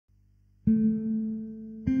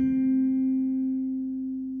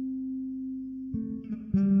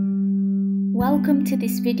Welcome to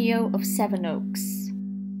this video of Sevenoaks.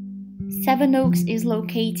 Sevenoaks is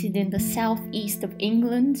located in the southeast of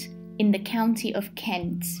England, in the county of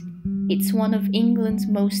Kent. It's one of England's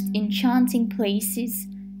most enchanting places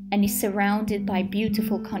and is surrounded by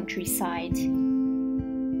beautiful countryside.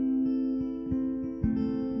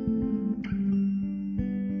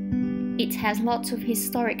 It has lots of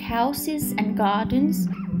historic houses and gardens,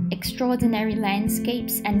 extraordinary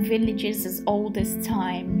landscapes and villages as old as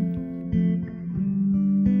time.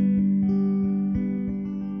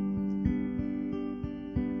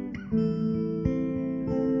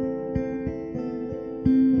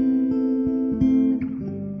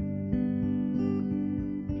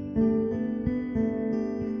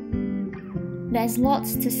 There's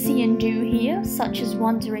lots to see and do here, such as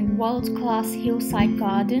wandering world-class hillside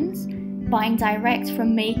gardens, buying direct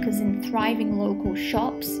from makers in thriving local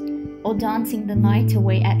shops, or dancing the night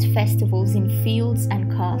away at festivals in fields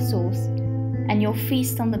and castles. And you'll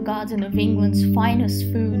feast on the garden of England's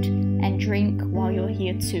finest food and drink while you're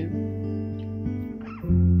here too.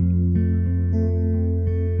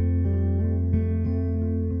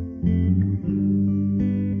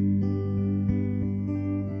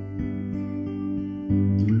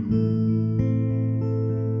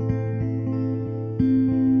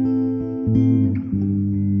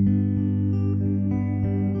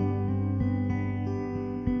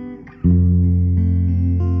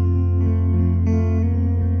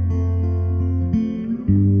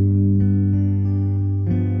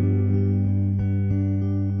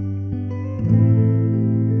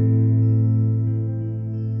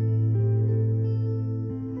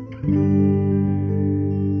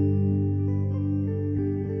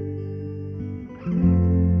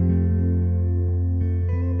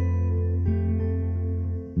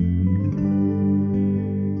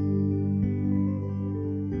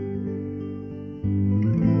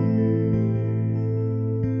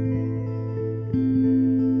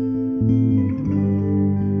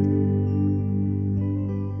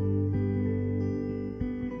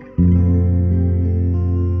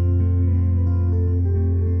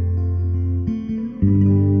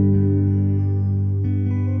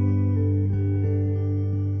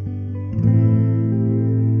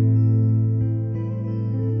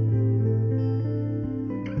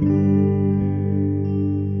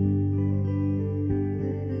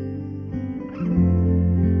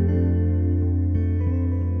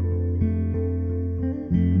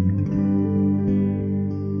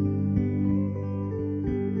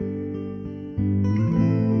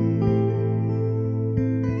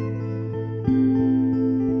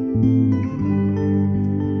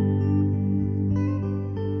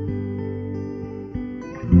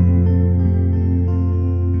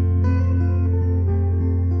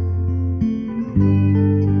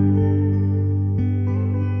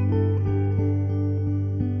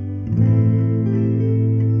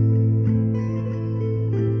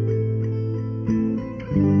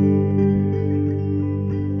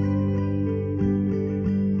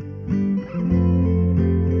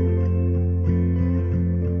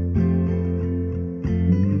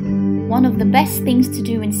 One of the best things to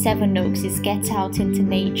do in Sevenoaks is get out into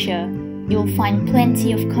nature. You'll find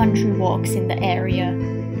plenty of country walks in the area.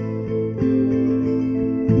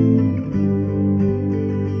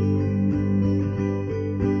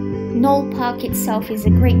 Knoll Park itself is a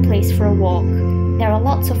great place for a walk. There are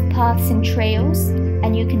lots of paths and trails,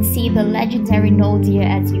 and you can see the legendary Knoll deer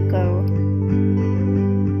as you go.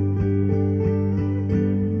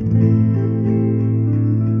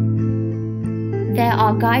 There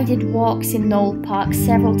are guided walks in Knoll Park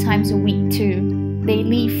several times a week too. They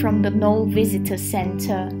leave from the Knoll Visitor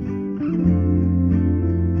Centre.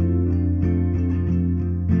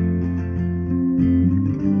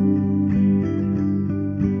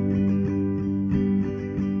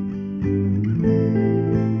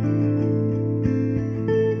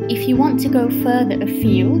 If you want to go further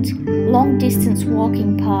afield, long-distance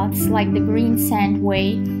walking paths like the Green Sand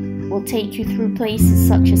Way will take you through places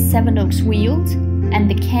such as Sevenoaks Weald and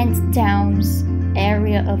the Kent Downs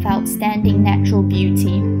area of outstanding natural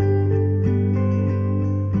beauty.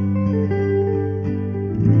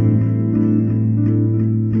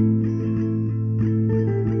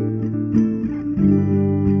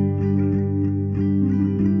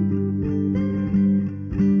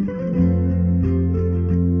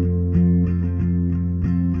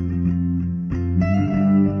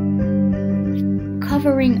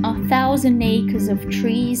 Covering 1,000 acres of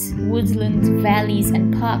trees, woodland, valleys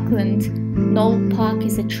and parkland, Knoll Park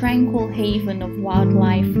is a tranquil haven of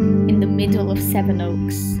wildlife in the middle of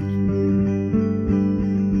Sevenoaks.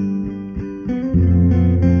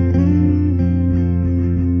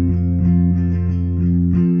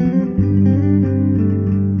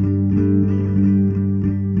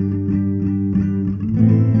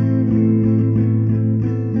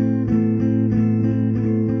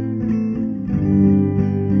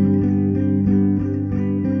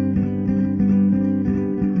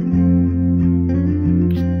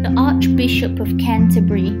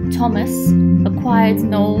 Thomas acquired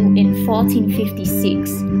Knowle in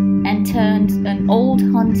 1456 and turned an old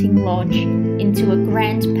hunting lodge into a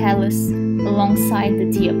grand palace alongside the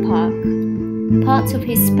deer park. Parts of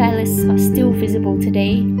his palace are still visible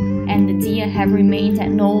today, and the deer have remained at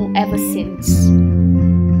Knowle ever since.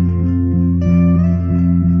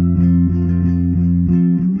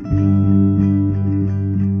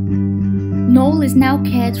 Knowle is now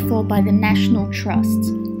cared for by the National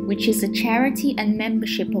Trust, which is a charity and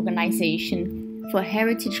membership organisation for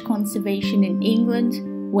heritage conservation in England,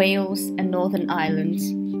 Wales and Northern Ireland.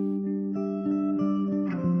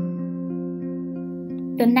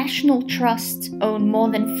 The National Trust own more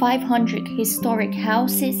than 500 historic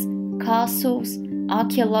houses, castles,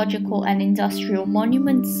 archaeological and industrial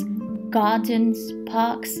monuments, gardens,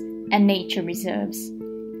 parks and nature reserves.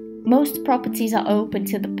 Most properties are open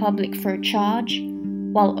to the public for a charge,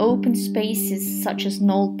 while open spaces such as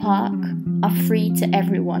Knowle Park are free to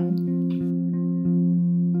everyone.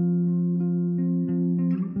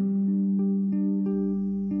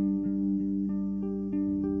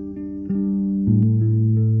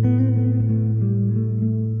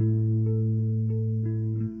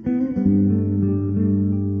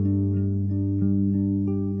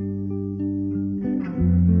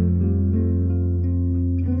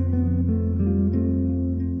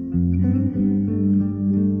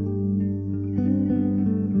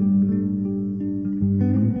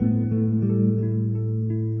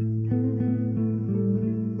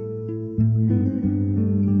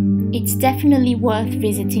 It's definitely worth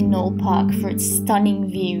visiting Knowle Park for its stunning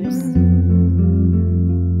views.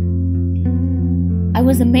 I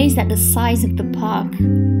was amazed at the size of the park.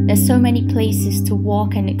 There's so many places to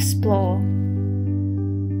walk and explore.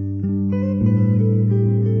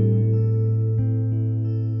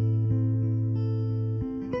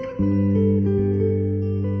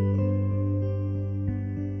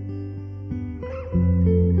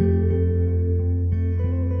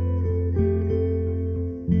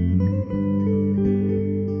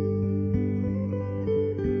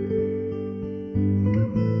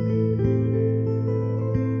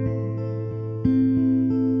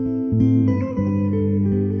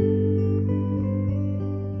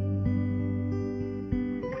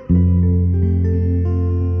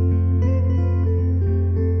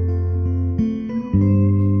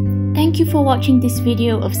 Thank you for watching this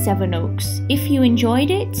video of Sevenoaks. If you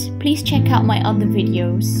enjoyed it, please check out my other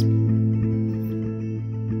videos.